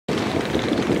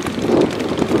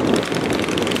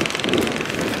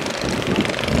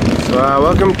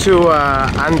Welcome to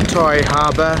An Thoi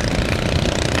Harbour.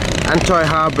 An Thoi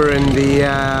Harbour in the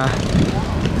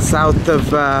south of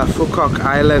Phu Quoc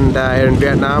Island here in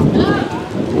Vietnam.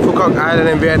 Phu Quoc Island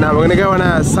in Vietnam. We're going to go on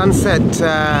a sunset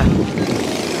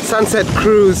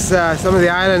cruise. Some of the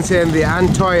islands here in the An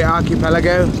Thoi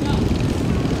Archipelago.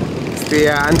 It's the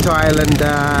An Thoi Island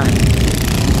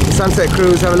sunset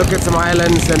cruise. Have a look at some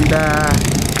islands and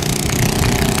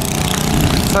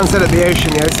sunset at the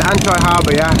ocean. Yeah, it's An Thoi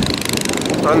Harbour. Yeah.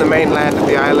 We're on the mainland of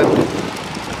the island.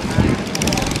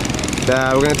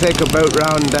 We're going to take a boat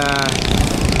round,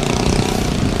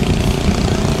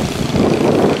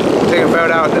 take a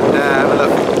boat out and have a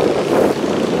look.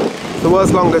 The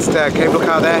world's longest cable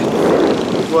car there.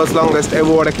 The world's longest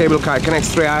over-water cable car. It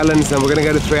connects 3 islands, and we're going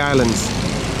to go to 3 islands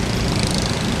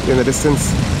in the distance.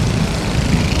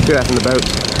 Do that from the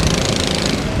boat.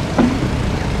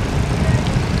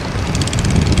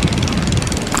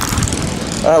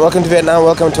 Alright, welcome to Vietnam,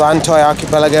 welcome to An Thoi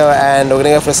Archipelago, and we're going to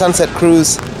go for a sunset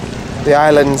cruise, the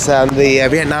islands on the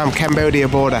Vietnam-Cambodia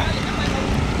border,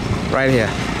 right here.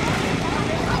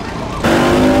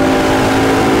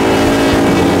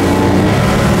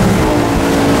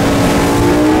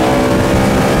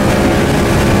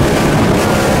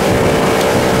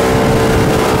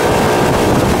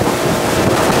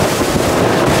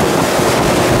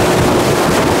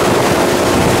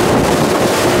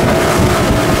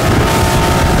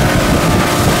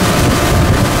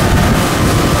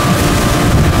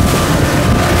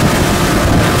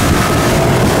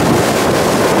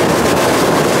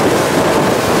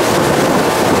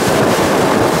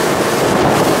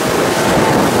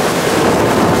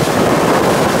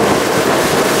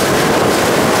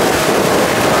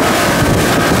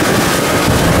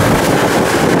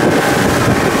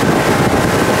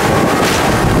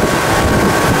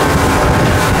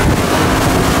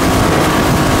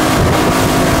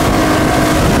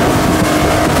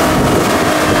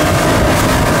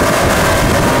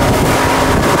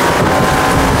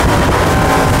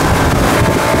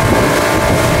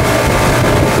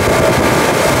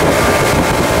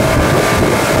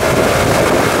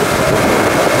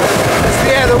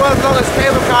 Longest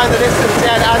cable car in the distance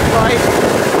at An Thoi.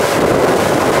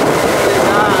 These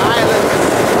islands.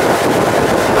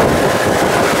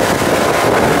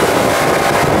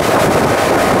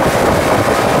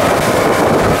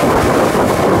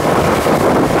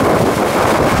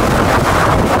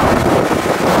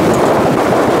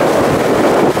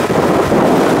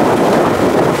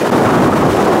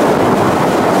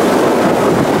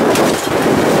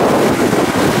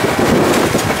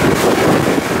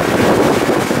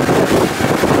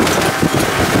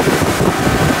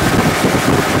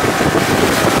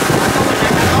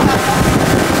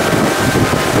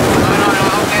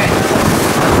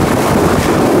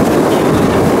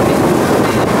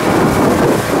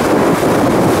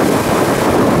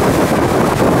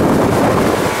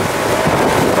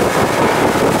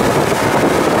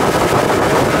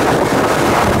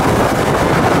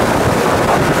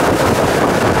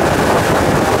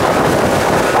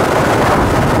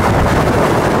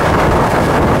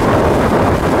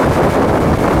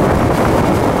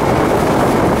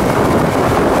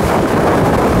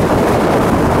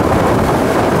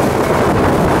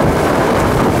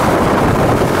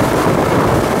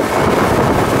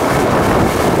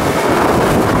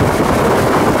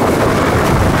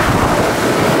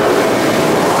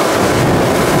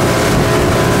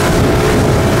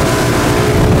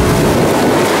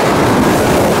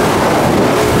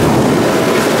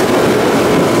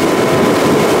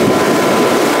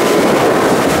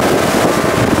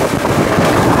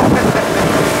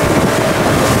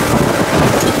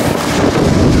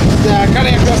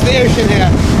 Cutting across the ocean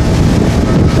here.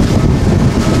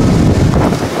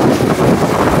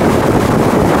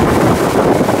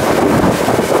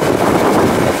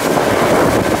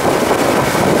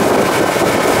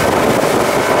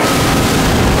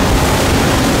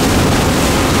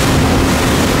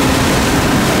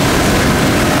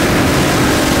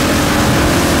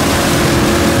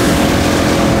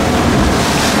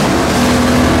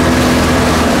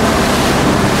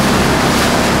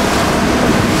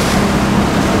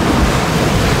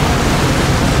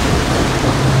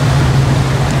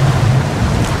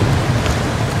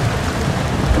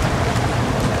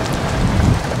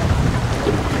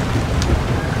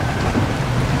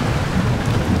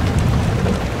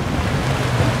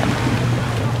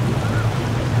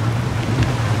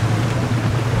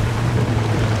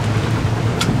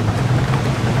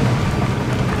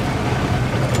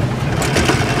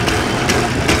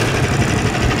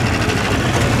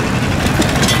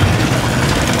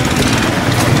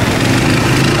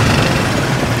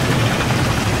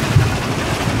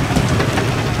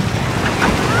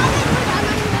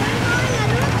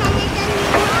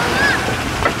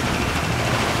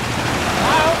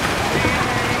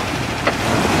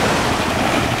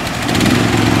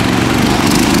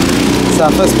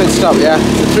 our first pit stop, yeah?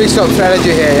 It's a 3-stop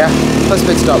strategy here, yeah? First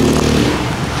pit stop.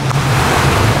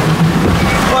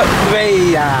 What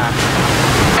way?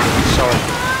 Sorry.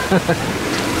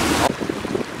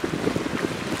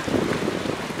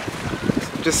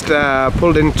 Just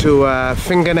pulled into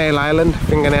Fingernail Island.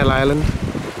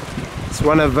 It's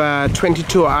one of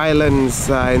 22 islands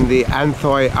in the An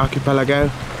Thoi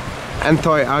Archipelago. An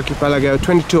Thoi Archipelago,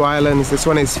 22 islands. This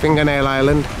one is Fingernail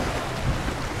Island.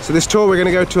 So this tour we're going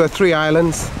to go to 3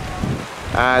 islands,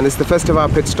 and this is the first of our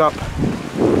pit stop.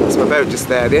 There's my boat just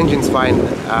there. The engine's fine.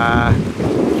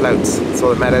 Floats. That's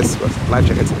all that matters. Life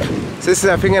jackets. So this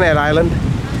is Fingernail Island.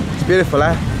 It's beautiful,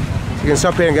 eh? So you can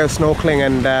stop here and go snorkeling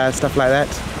and stuff like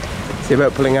that. See a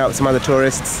boat pulling out with some other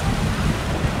tourists.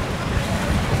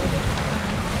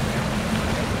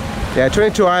 Yeah,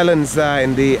 22 islands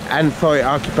in the An Thoi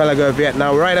Archipelago of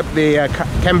Vietnam, right up the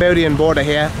Cambodian border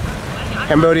here.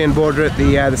 Cambodian border at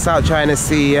the South China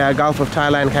Sea, Gulf of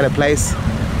Thailand kind of place.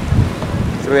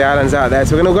 Some of the islands out there.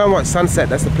 So we're going to go and watch sunset.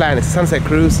 That's the plan. It's a sunset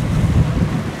cruise.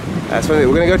 So we're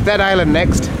going to go to that island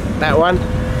next, that one,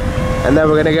 and then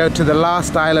we're going to go to the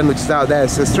last island, which is out there.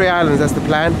 So there's 3 islands. That's the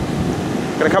plan.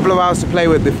 Got a couple of hours to play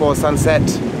with before sunset,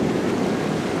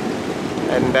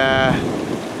 and then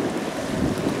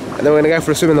we're going to go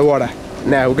for a swim in the water.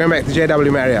 Now we're going back to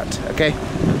JW Marriott, okay?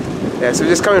 Yeah, so we're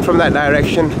just coming from that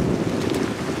direction.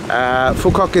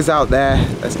 Phu Quoc is out there.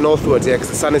 That's northwards, yeah, because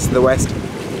the sun is to the west.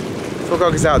 Phu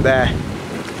Quoc is out there.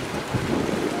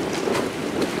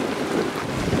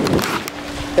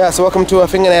 Yeah, so welcome to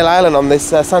Fingernail Island on this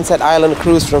Sunset Island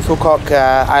cruise from Phu Quoc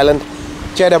Island,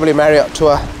 JW Marriott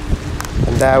tour.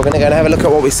 And we're going to go and have a look at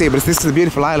what we see. But this is a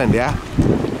beautiful island, yeah?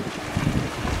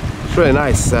 It's really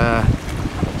nice.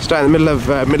 Just right in the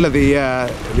middle of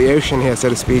the ocean here, so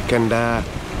to speak, and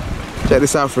check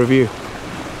this out for a view.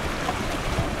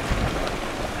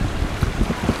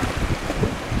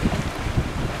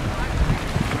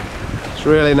 It's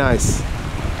really nice.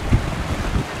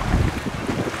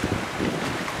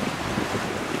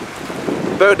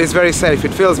 The boat is very safe.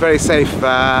 It feels very safe.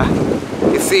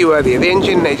 It's seaworthy. The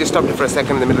engine, they just stopped it for a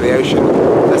second in the middle of the ocean.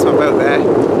 That's my boat there.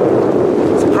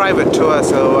 It's a private tour,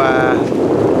 so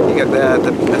you get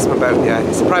that's my boat, yeah.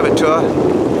 It's a private tour.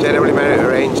 JW Marriott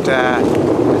arranged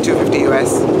 $250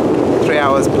 US, 3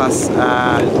 hours plus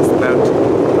just the boat.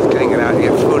 Just getting it out. You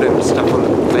get food and stuff on the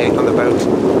plane, on the boat.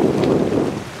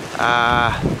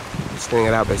 Just getting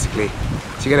it out basically.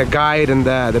 So you get a guide and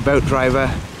the boat driver.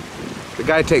 The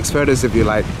guide takes photos of you,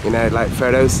 like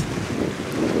photos.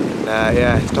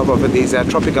 Yeah, stop off at these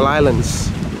tropical islands.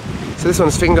 So this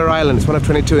one's Finger Island. It's one of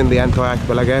 22 in the An Thoi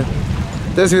Archipelago.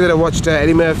 Those of you that have watched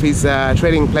Eddie Murphy's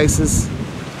Trading Places,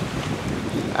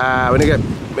 when he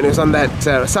was on that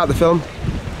start of the film,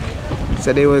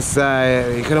 said he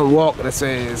couldn't walk. That's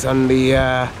why he's on the.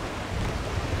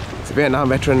 He's a Vietnam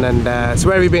veteran, and so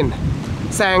where have you been?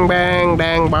 Sang bang,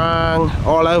 dang bang,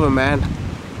 all over, man.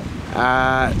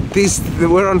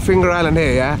 We're on Finger Island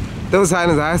here, yeah. Those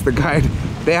islands, I asked the guide,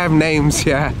 they have names,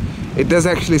 yeah. It does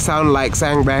actually sound like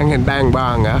sang bang and dang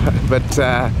bang, but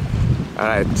all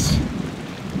right.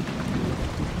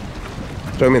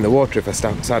 Throw me in the water if I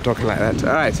start talking like that.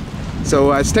 All right.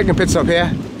 So just taking a pit stop here.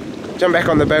 Jump back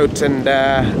on the boat and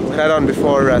head on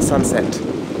before sunset.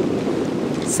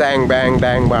 Sang bang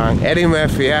dang bang. Eddie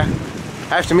Murphy, yeah.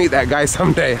 I have to meet that guy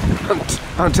someday.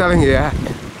 I'm telling you, yeah.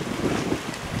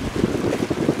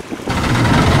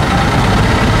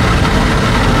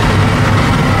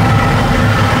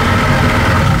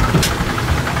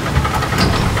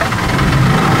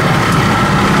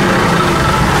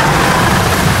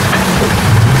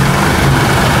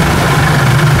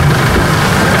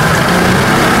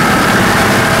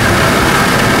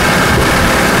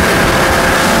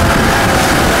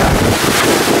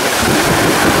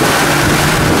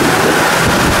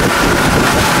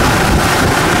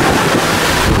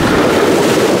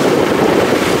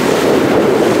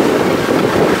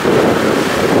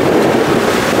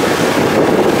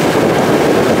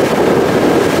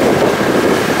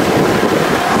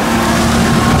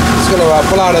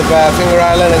 Pull out of Finger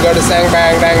Island and go to Sang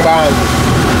Bang Dang Bang.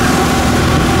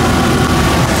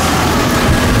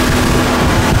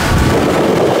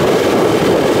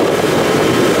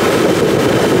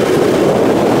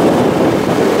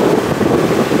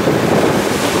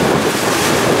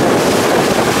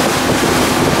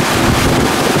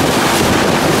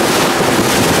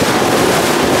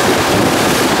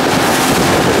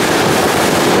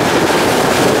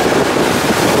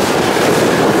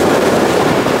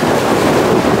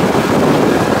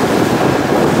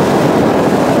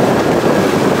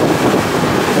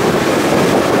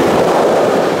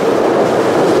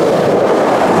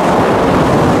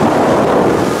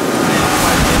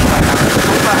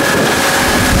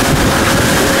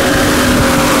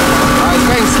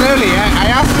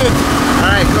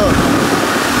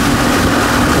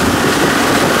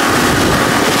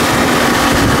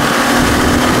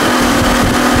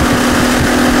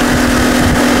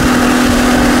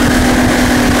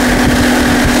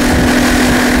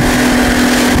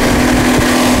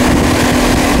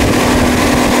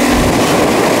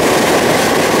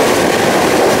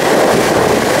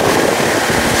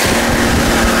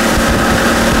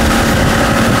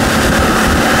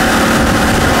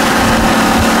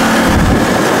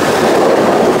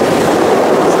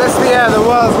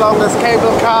 longest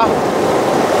cable car. The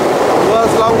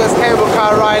world's longest cable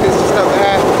car ride is just up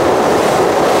there.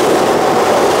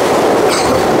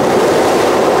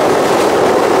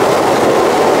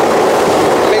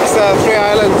 Links 3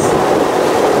 islands.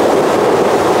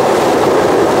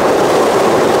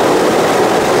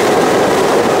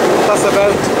 Plus a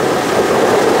boat.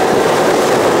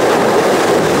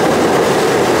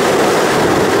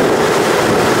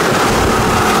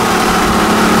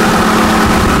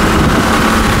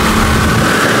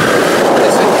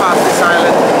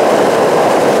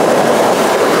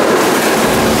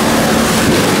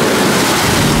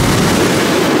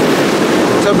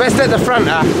 So best at the front,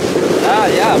 huh? Ah,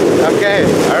 yeah. Okay,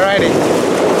 alrighty.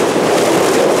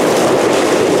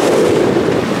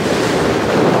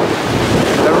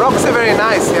 The rocks are very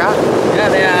nice, yeah? Yeah,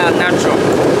 they are natural.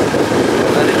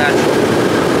 Very natural.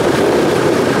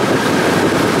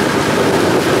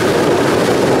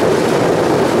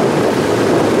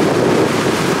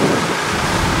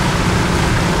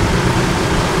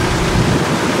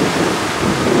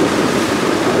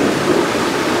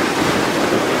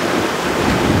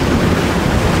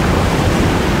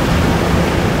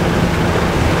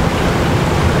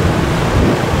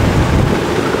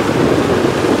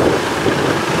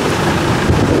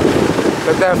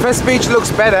 The first beach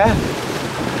looks better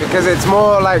because it's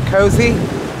more like cozy,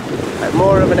 like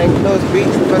more of an enclosed beach,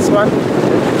 the first one.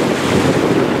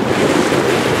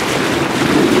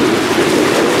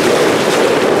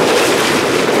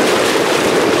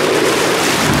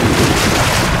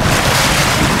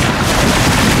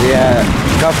 Yeah,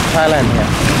 Gulf of Thailand here.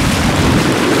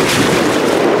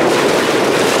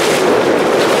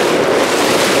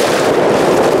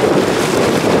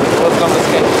 World's longest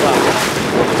cable car.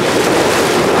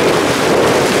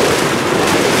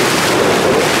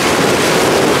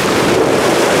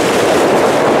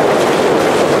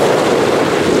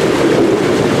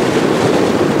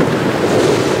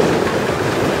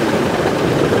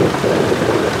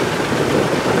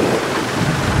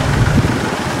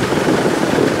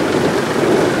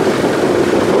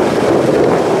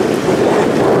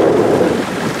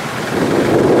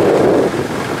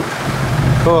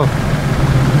 Cool.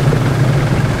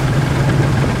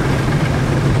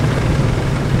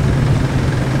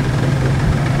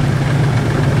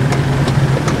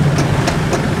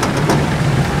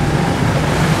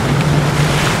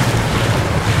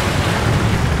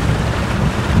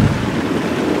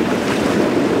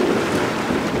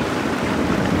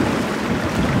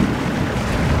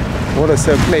 Water's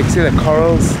so clear. See the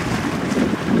corals?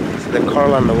 See the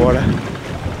coral on the water?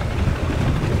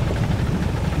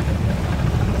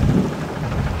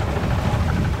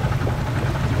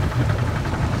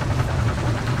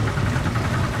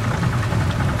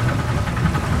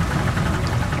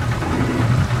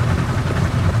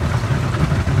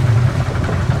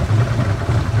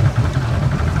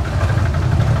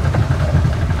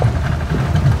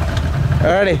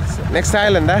 Alrighty, so next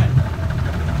island, eh?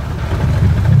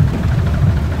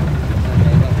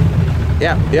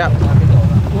 Yeah, yeah.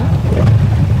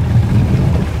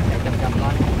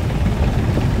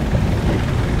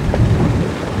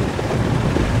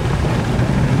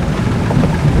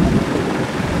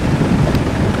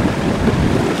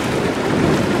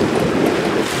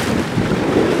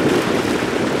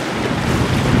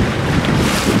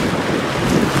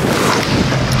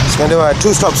 Just going to do a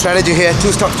two-stop strategy here,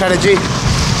 two-stop strategy.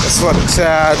 That's what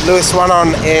Lewis won on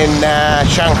in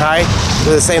Shanghai. Do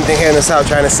the same thing here in the South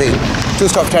China Sea.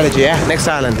 Two-stop strategy, yeah? Next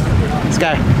island. Let's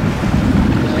go.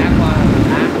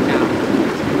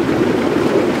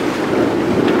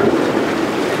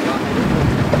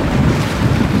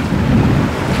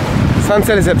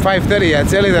 Sunset is at 5:30, yeah,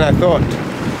 it's earlier than I thought.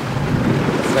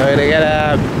 So we're gonna get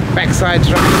a backside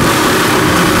shot.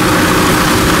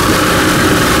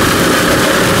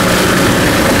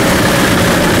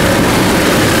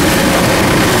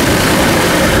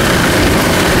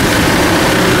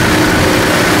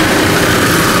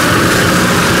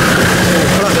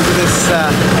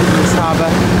 This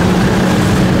harbour.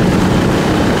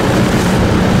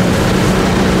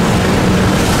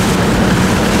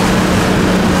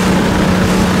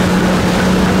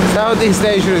 Southeast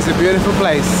Asia is a beautiful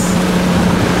place.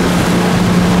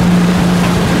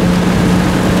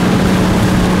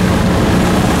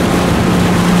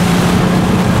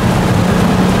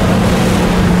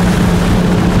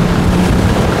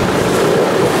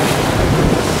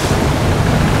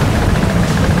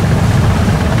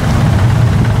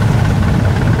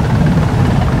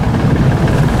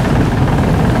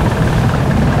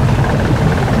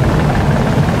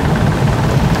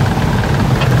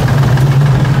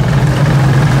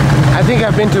 I think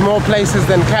I've been to more places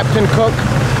than Captain Cook.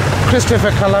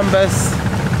 Christopher Columbus,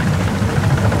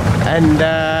 and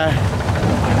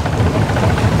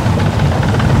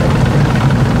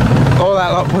all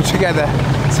that lot put together,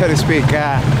 so to speak.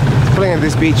 Pulling into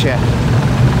this beach here.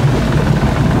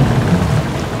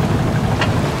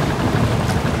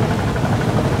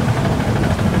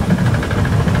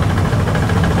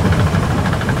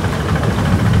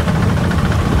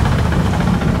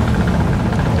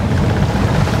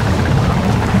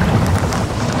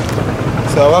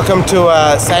 So welcome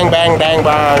to Sang Bang Dang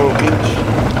Bang Beach.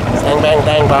 Sang Bang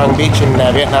Dang Bang Beach in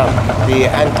Vietnam, the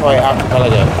An Thoi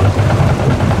Archipelago.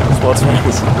 Sports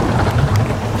fans.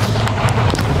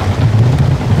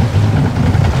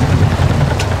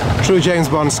 True James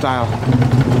Bond style.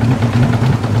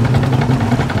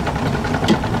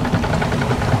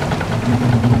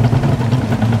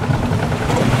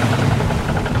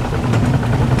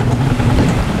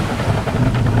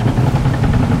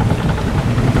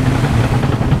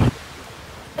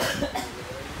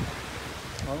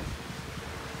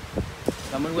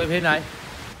 Rồi mình quay phim này.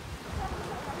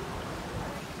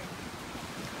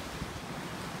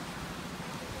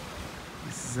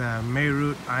 This is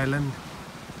Meerut Island.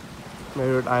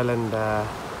 Meerut Island.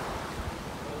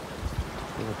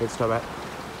 Good stop at.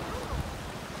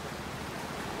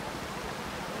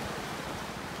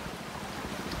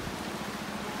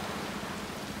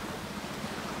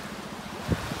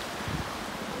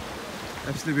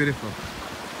 Absolutely beautiful.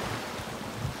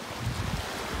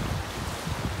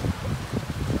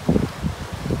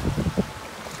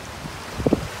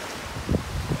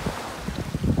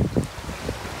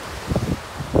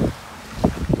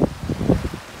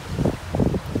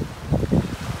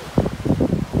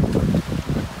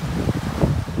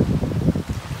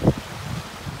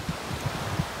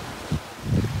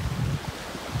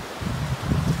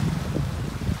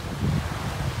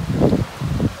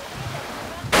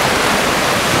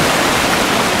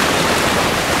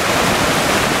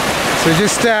 So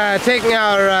just taking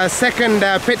our second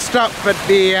pit stop at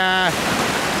the,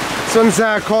 this one's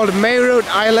called Meerut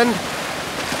Island.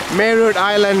 Meerut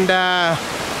Island,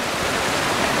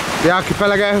 the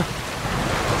archipelago.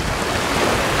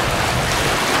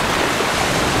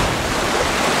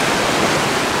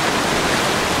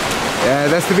 Yeah,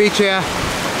 that's the beach here.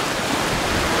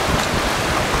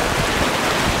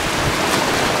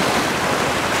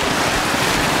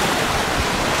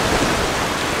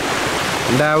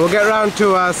 And we'll get round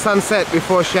to sunset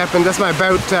before Shep, and that's my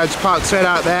boat just parked straight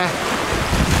out there.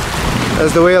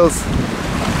 There's the wheels.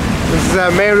 This is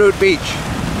Meerut Beach.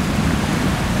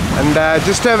 And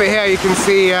just over here you can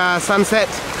see sunset.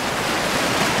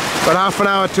 About half an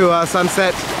hour to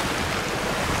sunset.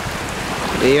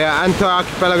 The An Thoi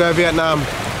Archipelago, Vietnam.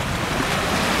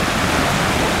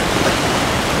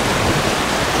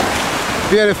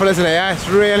 Beautiful, isn't it? Yeah, it's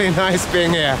really nice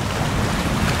being here.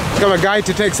 Got my guide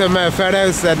to take some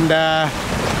photos and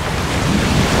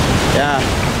yeah,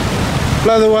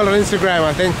 blow the world on Instagram,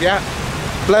 I think. Yeah,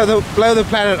 blow the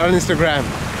planet on Instagram.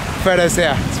 Photos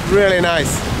here. It's really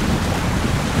nice.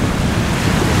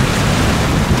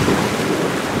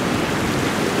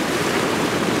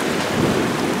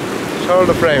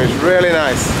 Shoulder frame is really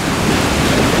nice.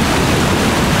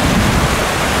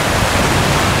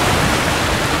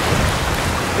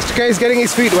 Mr. K is getting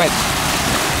his feet wet.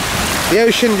 The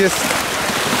ocean just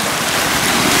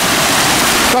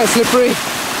quite slippery.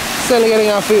 Certainly getting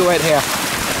our feet wet here.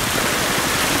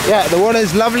 Yeah, the water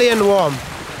is lovely and warm.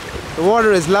 The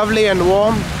water is lovely and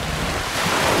warm.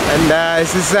 And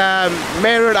this is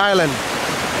Meerut Island.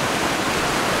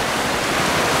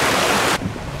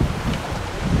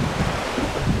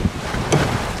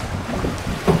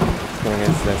 Let's go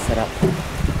against the setup.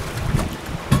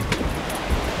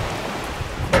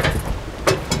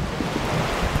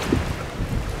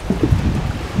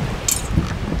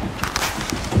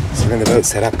 The boat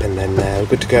set up, and then we're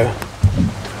good to go.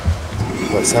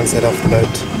 Got sunset off the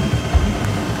boat.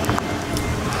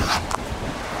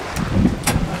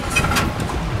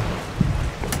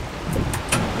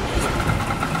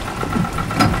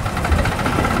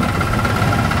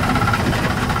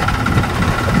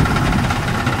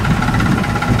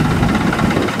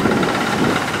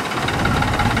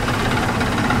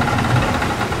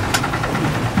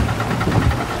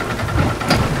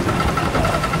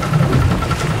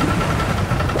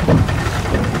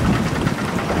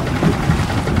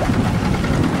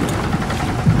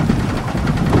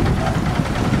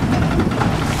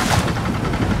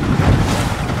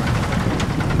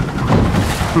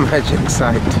 Magic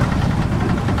sight.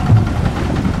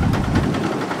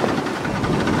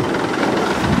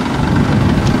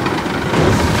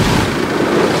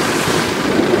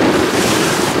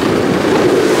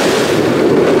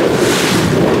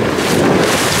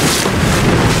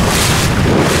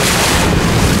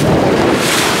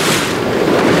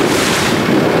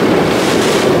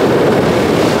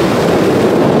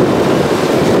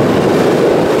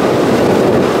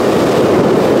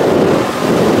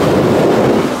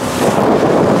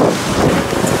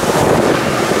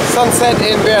 sunset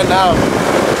in Vietnam.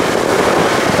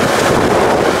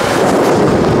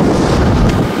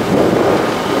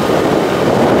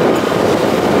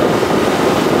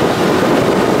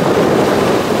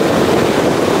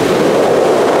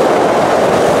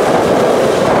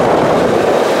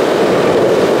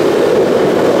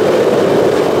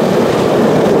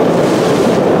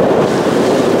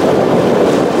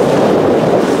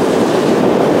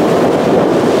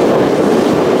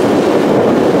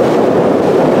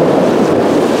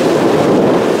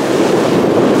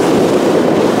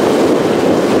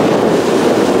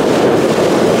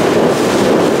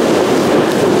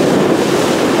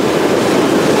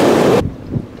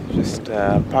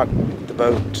 Parked the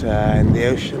boat in the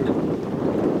ocean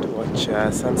to watch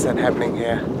sunset happening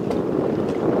here.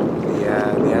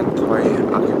 The An Thoi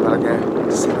Archipelago.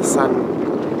 You see the sun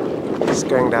just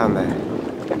going down there,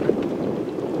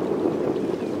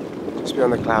 just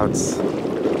beyond the clouds.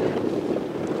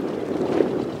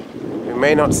 You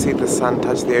may not see the sun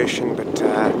touch the ocean, but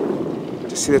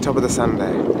just see the top of the sun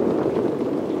there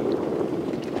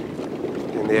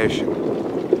in the ocean.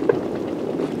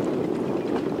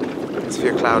 There's a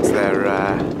few clouds there.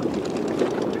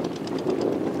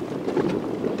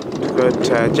 To quote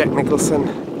Jack Nicholson,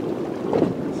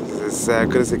 this is as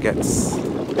good as it gets.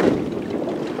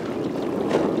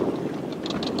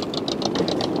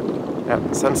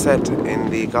 Yep, sunset in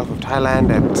the Gulf of Thailand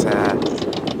at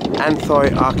An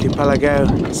Thoi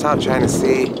Archipelago, South China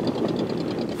Sea,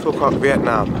 Phu Quoc,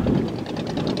 Vietnam.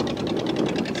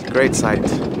 It's a great sight.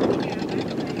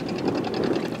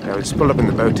 We just pulled up in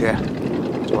the boat here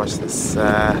to watch this.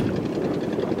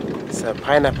 It's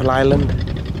Pineapple Island.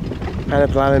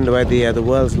 Pineapple Island, where the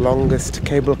world's longest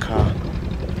cable car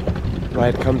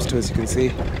ride comes to, as you can see.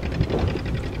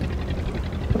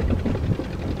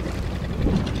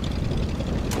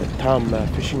 The Tam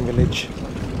fishing village.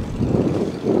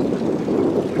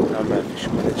 Tam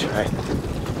fishing village. Hi.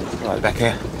 Right back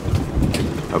here.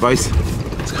 Oh boys,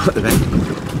 let's go at the back.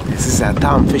 This is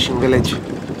Tam fishing village.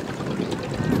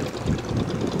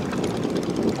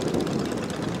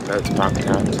 Boats parked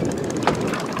out.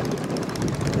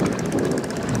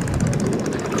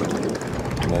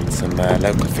 And then some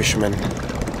local fishermen.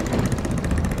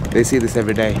 They see this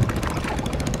every day.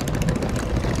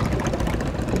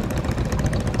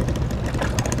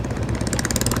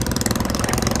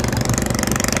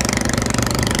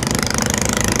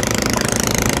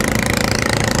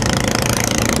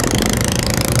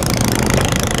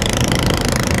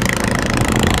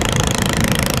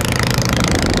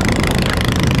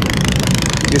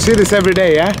 You see this every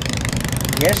day, yeah?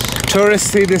 Yes. Tourists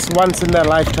see this once in their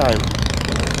lifetime.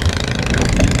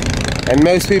 And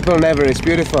most people never. It's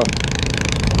beautiful.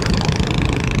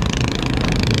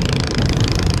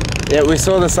 Yeah, we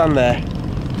saw the sun there.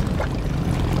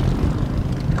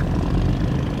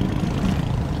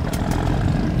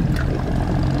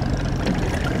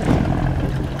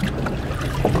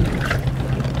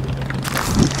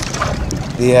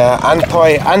 The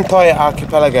An Thoi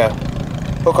Archipelago,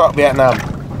 Phu Quoc, Vietnam.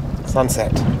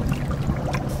 Sunset.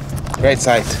 Great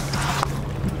sight.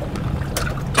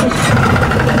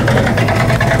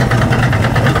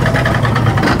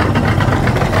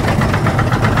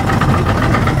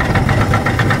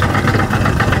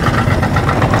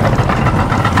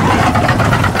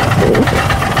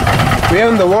 We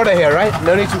own the water here, right?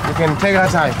 No need to, we can take our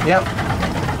time. Yep.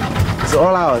 It's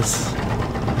all ours.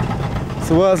 It's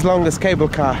the world's longest cable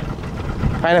car.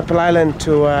 Pineapple Island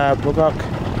to Phu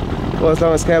Quoc. World's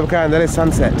longest cable car, and there is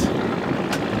sunset.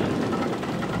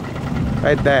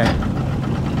 Right there.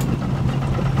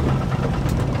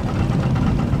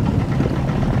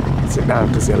 Sit down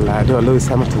because you'll do a Lewis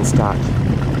Hamilton start.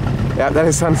 Yeah, that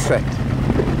is sunset.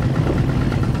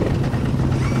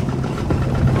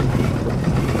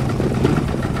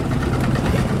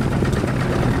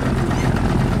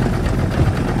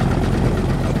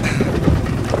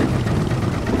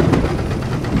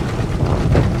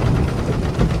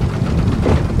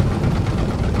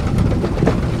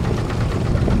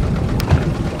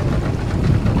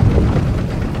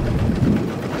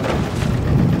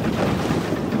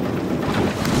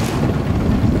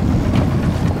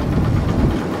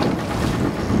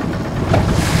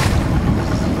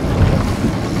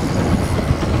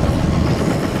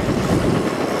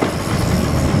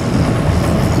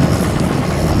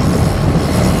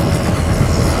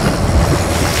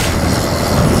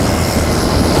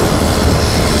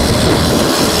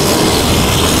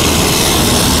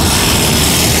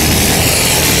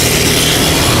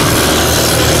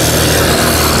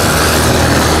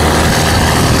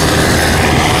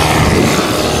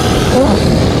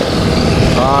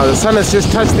 The sun has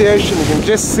just touched the ocean. You can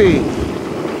just see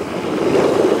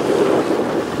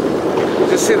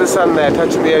just see the sun there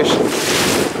touching the ocean.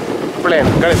 Brilliant,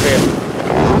 got it for you.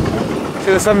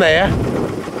 See the sun there, yeah?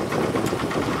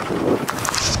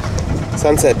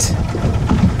 Sunset.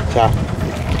 Ciao.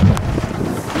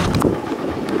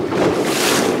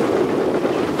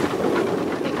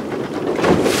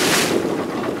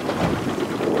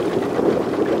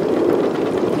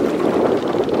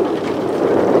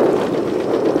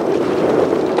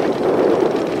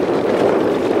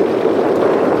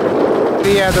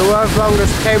 The world's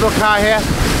longest cable car here.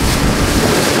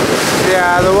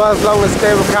 Yeah, the world's longest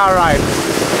cable car ride.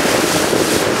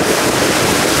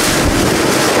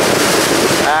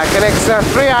 Connects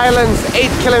 3 islands,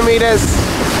 8 kilometers.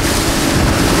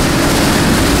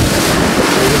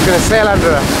 We're just going to sail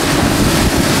under her.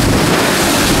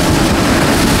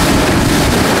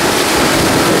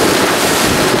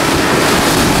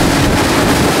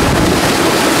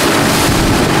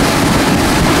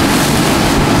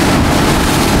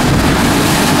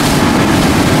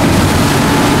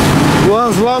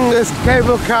 World's longest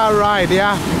cable car ride,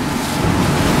 yeah.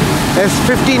 It's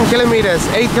 15 kilometers,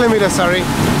 8 kilometers, sorry.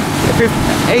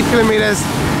 8 kilometers.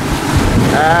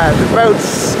 The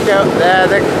boats go,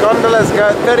 the gondolas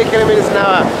go 30 kilometers an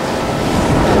hour.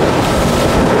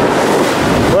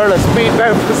 We're on a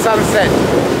speedboat for sunset.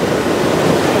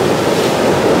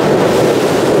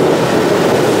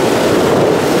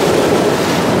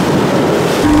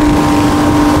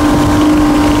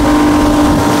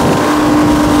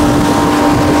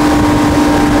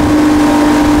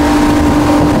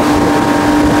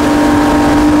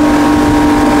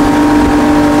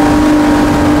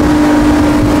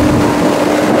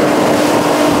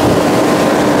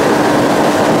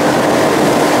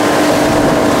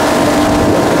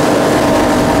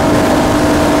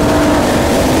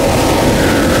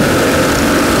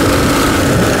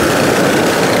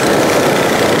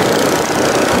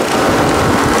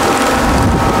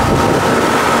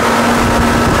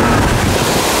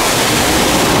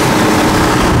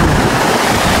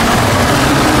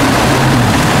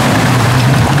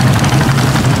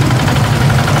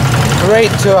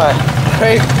 Great tour.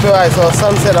 Great tour. I saw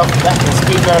sunset off the back of the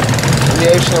speedboat in the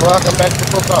ocean. Welcome back to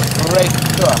Phu Quoc. Great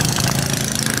tour.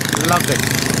 Loved it.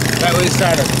 Right where we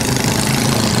started.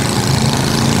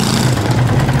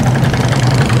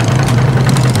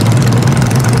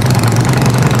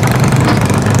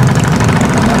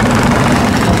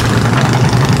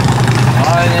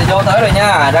 Rồi vô tới rồi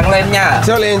nha, đăng lên nha.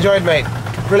 Totally enjoyed, mate.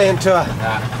 Brilliant tour.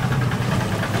 Dạ.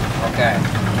 Okay.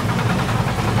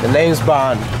 The name's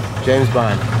Bond. James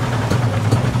Bond.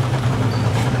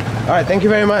 Alright, thank you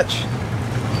very much.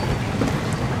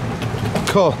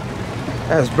 Cool.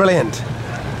 That was brilliant.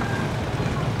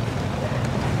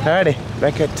 Alrighty,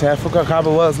 back at Phu Quoc Harbour,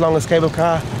 world's longest cable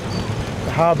car.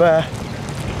 The harbour.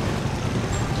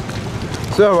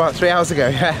 So what, 3 hours ago,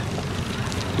 yeah.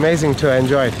 Amazing tour,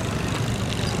 enjoyed.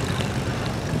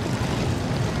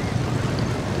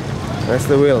 That's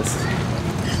the wheels.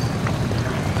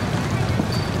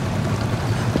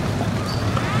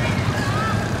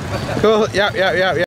 Cool, yep.